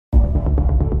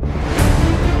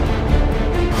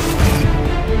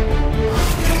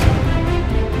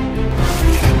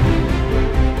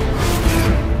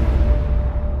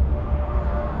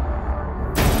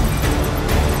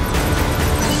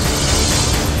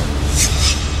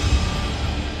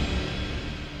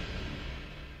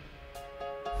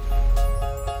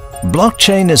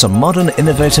Blockchain is a modern,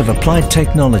 innovative applied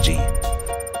technology,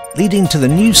 leading to the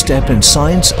new step in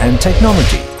science and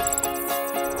technology.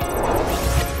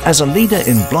 As a leader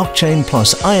in blockchain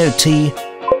plus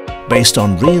IoT, based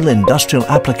on real industrial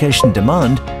application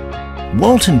demand,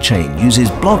 Waltonchain uses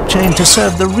blockchain to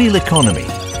serve the real economy,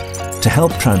 to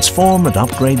help transform and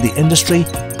upgrade the industry,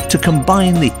 to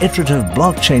combine the iterative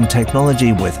blockchain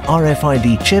technology with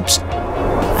RFID chips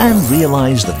and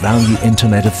realize the value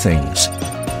Internet of Things.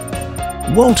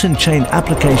 Waltonchain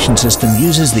application system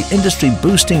uses the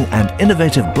industry-boosting and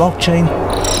innovative blockchain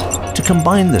to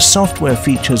combine the software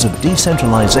features of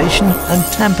decentralization and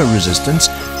tamper resistance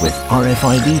with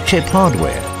RFID chip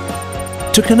hardware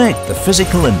to connect the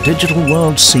physical and digital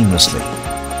worlds seamlessly.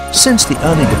 Since the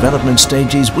early development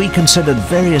stages, we considered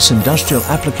various industrial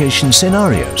application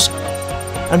scenarios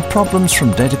and problems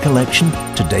from data collection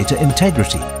to data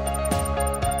integrity,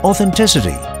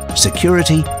 authenticity,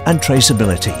 security and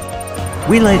traceability.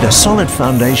 We laid a solid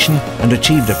foundation and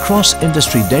achieved a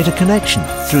cross-industry data connection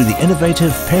through the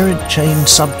innovative parent-chain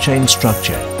sub-chain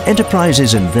structure.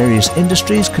 Enterprises in various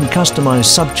industries can customize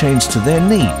sub-chains to their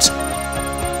needs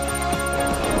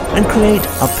and create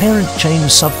a parent-chain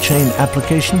sub-chain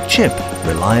application chip,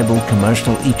 reliable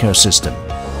commercial ecosystem.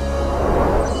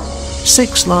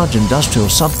 6 large industrial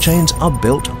sub-chains are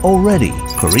built already.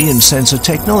 Korean Sensor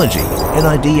Technology,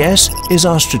 NIDS, is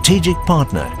our strategic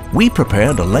partner. We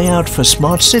prepared a layout for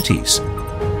smart cities,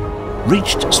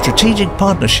 reached strategic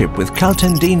partnership with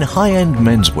Kaltendine high-end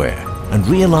menswear, and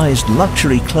realized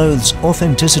luxury clothes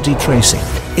authenticity tracing.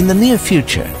 In the near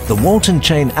future, the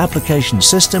Waltonchain application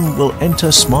system will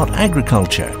enter smart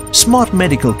agriculture, smart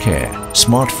medical care,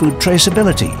 smart food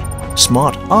traceability,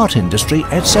 smart art industry,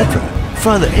 etc.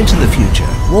 Further into the future,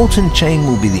 Waltonchain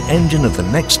will be the engine of the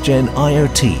next-gen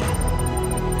IoT.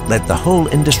 Let the whole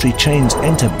industry chains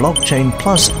enter blockchain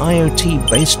plus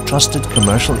IoT-based trusted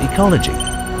commercial ecology.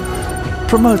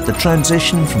 Promote the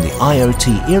transition from the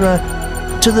IoT era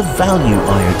to the value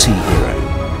IoT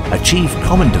era. Achieve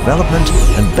common development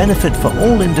and benefit for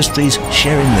all industries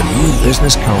sharing the new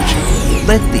business culture.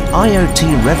 Let the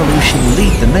IoT revolution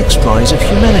lead the next rise of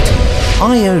humanity.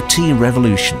 IoT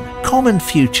Revolution, common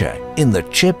future in the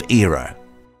chip era.